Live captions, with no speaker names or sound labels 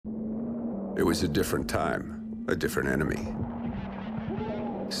It was a different time, a different enemy.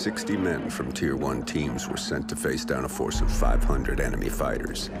 60 men from Tier 1 teams were sent to face down a force of 500 enemy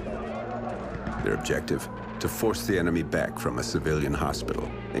fighters. Their objective? To force the enemy back from a civilian hospital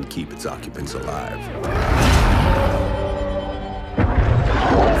and keep its occupants alive.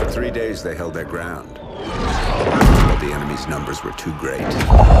 For 3 days, they held their ground. But the enemy's numbers were too great.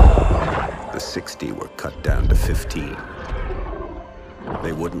 The 60 were cut down to 15.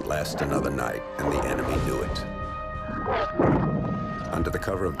 They wouldn't last another night, and the enemy knew it. Under the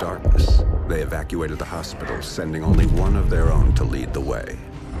cover of darkness, they evacuated the hospital, sending only one of their own to lead the way.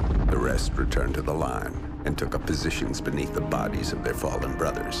 The rest returned to the line and took up positions beneath the bodies of their fallen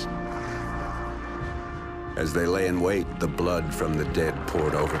brothers. As they lay in wait, the blood from the dead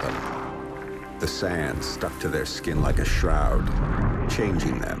poured over them. The sand stuck to their skin like a shroud,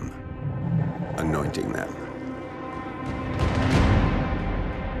 changing them, anointing them.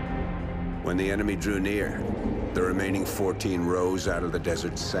 When the enemy drew near, the remaining 14 rose out of the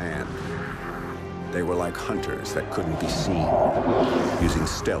desert sand. They were like hunters that couldn't be seen, using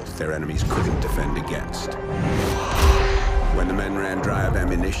stealth their enemies couldn't defend against. When the men ran dry of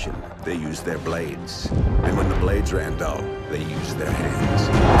ammunition, they used their blades. And when the blades ran dull, they used their hands.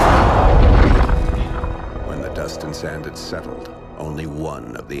 When the dust and sand had settled, only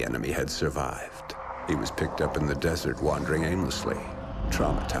one of the enemy had survived. He was picked up in the desert, wandering aimlessly,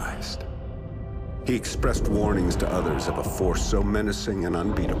 traumatized. He expressed warnings to others of a force so menacing and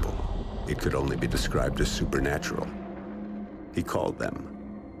unbeatable, it could only be described as supernatural. He called them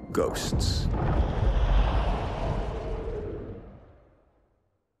ghosts.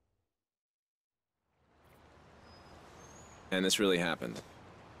 And this really happened.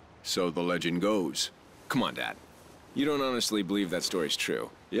 So the legend goes. Come on, Dad. You don't honestly believe that story's true?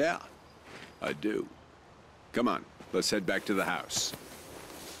 Yeah, I do. Come on, let's head back to the house.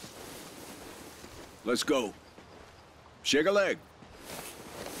 Let's go. Shake a leg.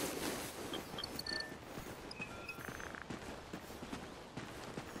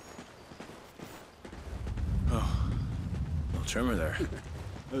 Oh, little tremor there.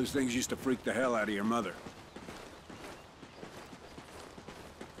 Those things used to freak the hell out of your mother.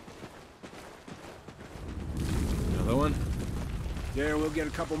 Another one? Yeah, we'll get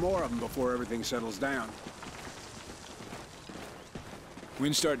a couple more of them before everything settles down.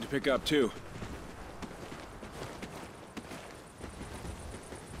 Wind's starting to pick up, too.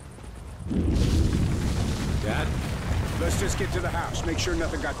 Dad? Let's just get to the house, make sure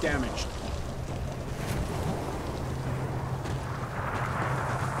nothing got damaged.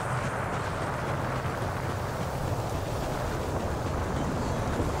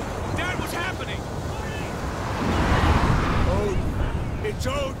 Dad, what's happening? Odin! It's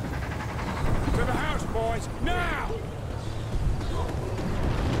Odin! To the house, boys, now!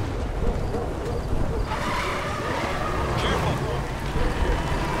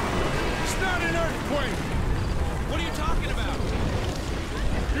 What are you talking about?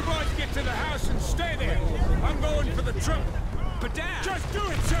 You boys get to the house and stay there. I'm going for the truck. But Dad! Just do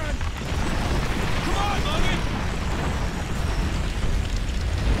it, son! Come on, Logan!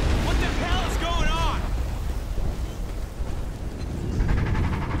 What the hell is going on?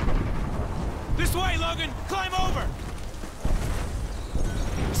 This way, Logan! Climb over!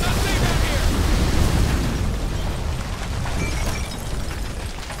 It's not safe out here!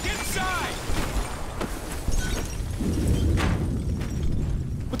 Get inside!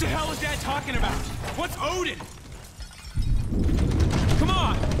 What the hell is Dad talking about? What's Odin? Come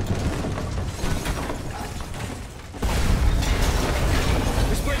on!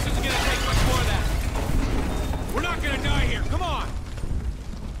 This place isn't gonna take much more of that. We're not gonna die here, come on!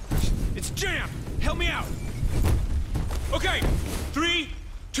 It's jammed! Help me out! Okay, 3,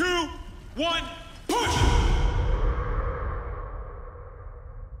 2, 1, push!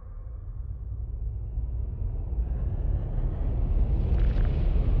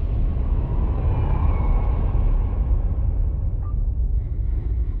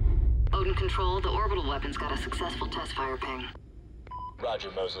 Control, the orbital weapon's got a successful test fire ping.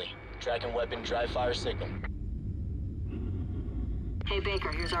 Roger, Mosley. Tracking weapon, dry fire signal. Hey,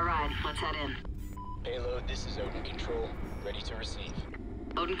 Baker, here's our ride. Let's head in. Payload, this is Odin Control. Ready to receive.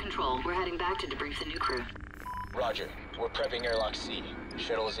 Odin Control, we're heading back to debrief the new crew. Roger. We're prepping airlock C.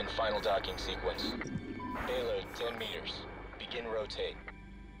 Shuttle is in final docking sequence. Payload, 10 meters. Begin rotate.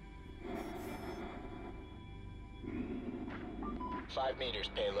 5 meters,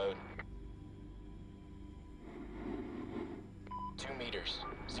 payload. 2 meters.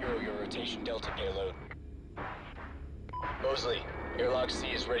 0 your rotation delta payload. Mosley, airlock C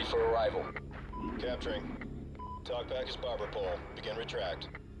is ready for arrival. Capturing. Talkback is barber pole. Begin retract.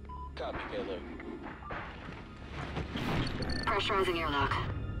 Copy, payload. Pressurizing airlock.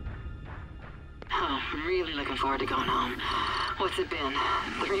 Oh, I'm really looking forward to going home. What's it been?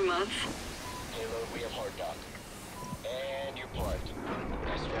 3 months? Payload, we have hard dock. And you're parked.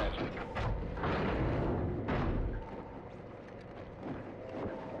 Nice driving.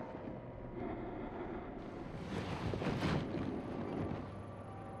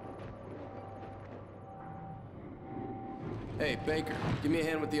 Hey, Baker, give me a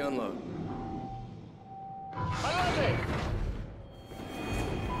hand with the unload.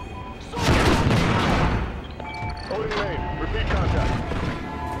 Odin main, repeat contact.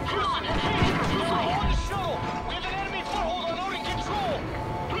 Houston, Baker, this way! On the shuttle! We have an enemy foothold on Odin control!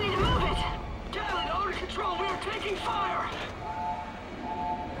 We need to move it! Down to Odin control, we are taking fire!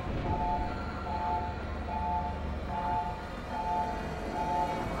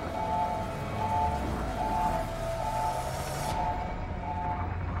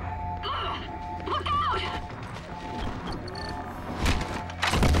 Look out!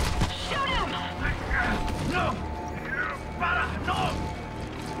 Shoot him! No!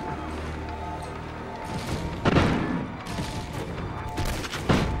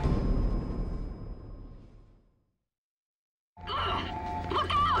 No!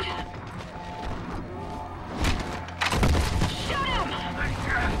 Look out! Shoot him!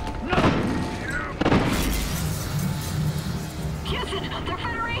 Houston, they're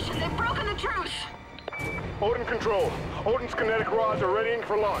Federation. They've broken the truce. Odin control. Odin's kinetic rods are readying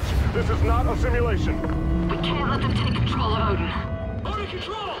for launch. This is not a simulation. We can't let them take control of Odin. Odin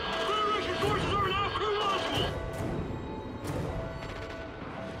control! Federation forces are now crew launchable!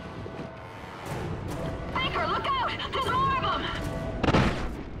 Baker, look out! There's more of them!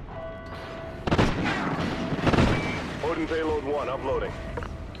 Odin payload 1 uploading.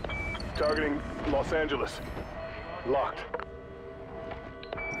 Targeting Los Angeles. Locked.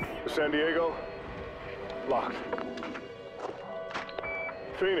 San Diego. Locked.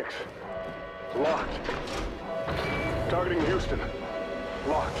 Phoenix. Locked. Targeting Houston.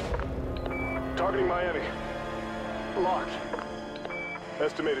 Locked. Targeting Miami. Locked.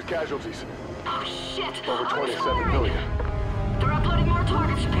 Estimated casualties. Oh, shit! Over I'm 27 firing. million. They're uploading more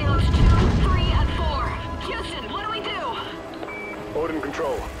targets to payloads 2, 3, and 4. Houston, what do we do? Odin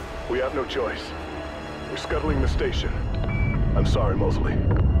control. We have no choice. We're scuttling the station. I'm sorry, Mosley.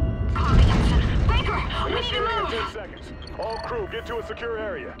 Copy, Houston. Baker, we need to Initiating in 10 move! seconds. All crew, get to a secure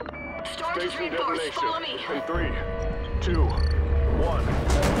area. Storage is Station reinforced. detonation. Follow me. In 3, 2, 1.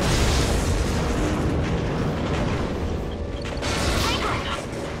 Baker!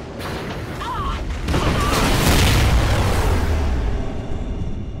 Ah!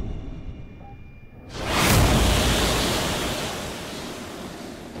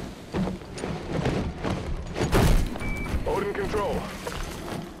 Odin control.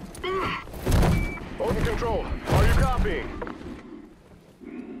 Odin control. Are you copying?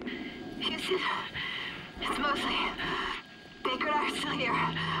 Houston, it's Mosley. Baker and I are still here.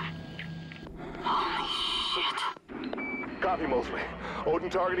 Holy shit. Copy, Mosley. Odin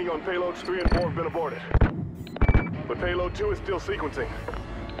targeting on payloads 3 and 4 have been aborted. But payload 2 is still sequencing.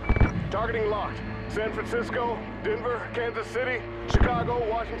 Targeting locked. San Francisco, Denver, Kansas City, Chicago,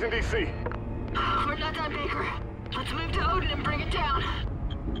 Washington, D.C. We're not done, Baker. Let's move to Odin and bring it down.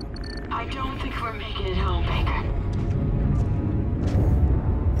 I don't think we're making it home, Baker.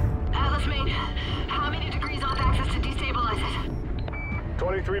 Atlas main, how many degrees off axis to destabilize it?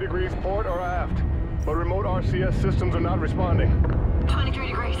 23 degrees port or aft. But remote RCS systems are not responding. 23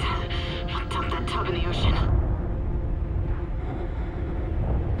 degrees. I'll dump that tub in the ocean.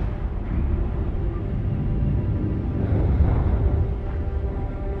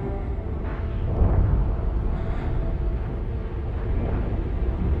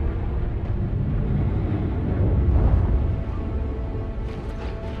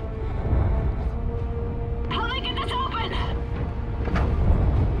 Help me get this open!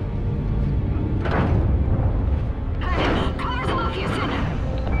 Hey, cars off, Houston!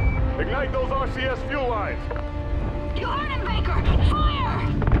 Ignite those RCS fuel lines. You heard him, Baker! Fire!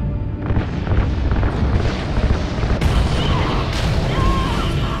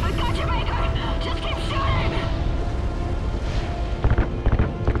 I got you, Baker! Just keep shooting!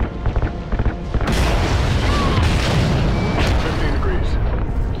 15 degrees.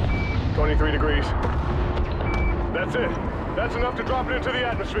 23 degrees. That's it. That's enough to drop it into the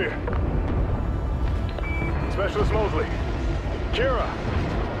atmosphere. Specialist Mosley. Kira.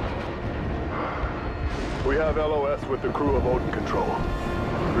 We have LOS with the crew of Odin Control.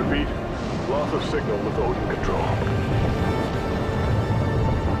 Repeat, loss of signal with Odin Control.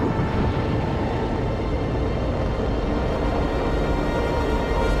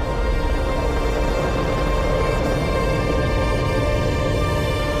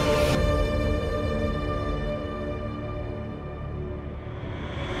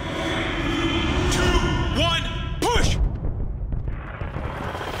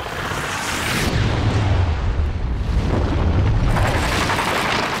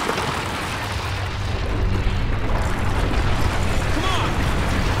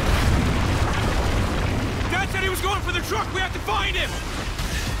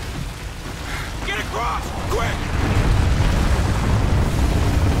 Cross! Quick!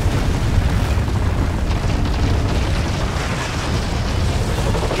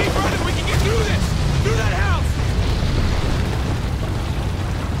 Keep running! We can get through this! Through that house!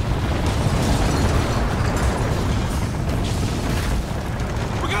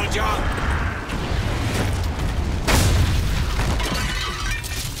 We gotta jump!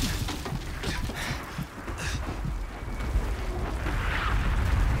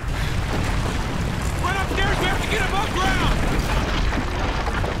 Run upstairs! We have to get above ground!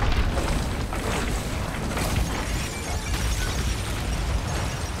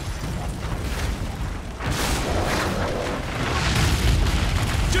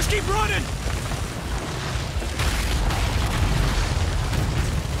 Just keep running!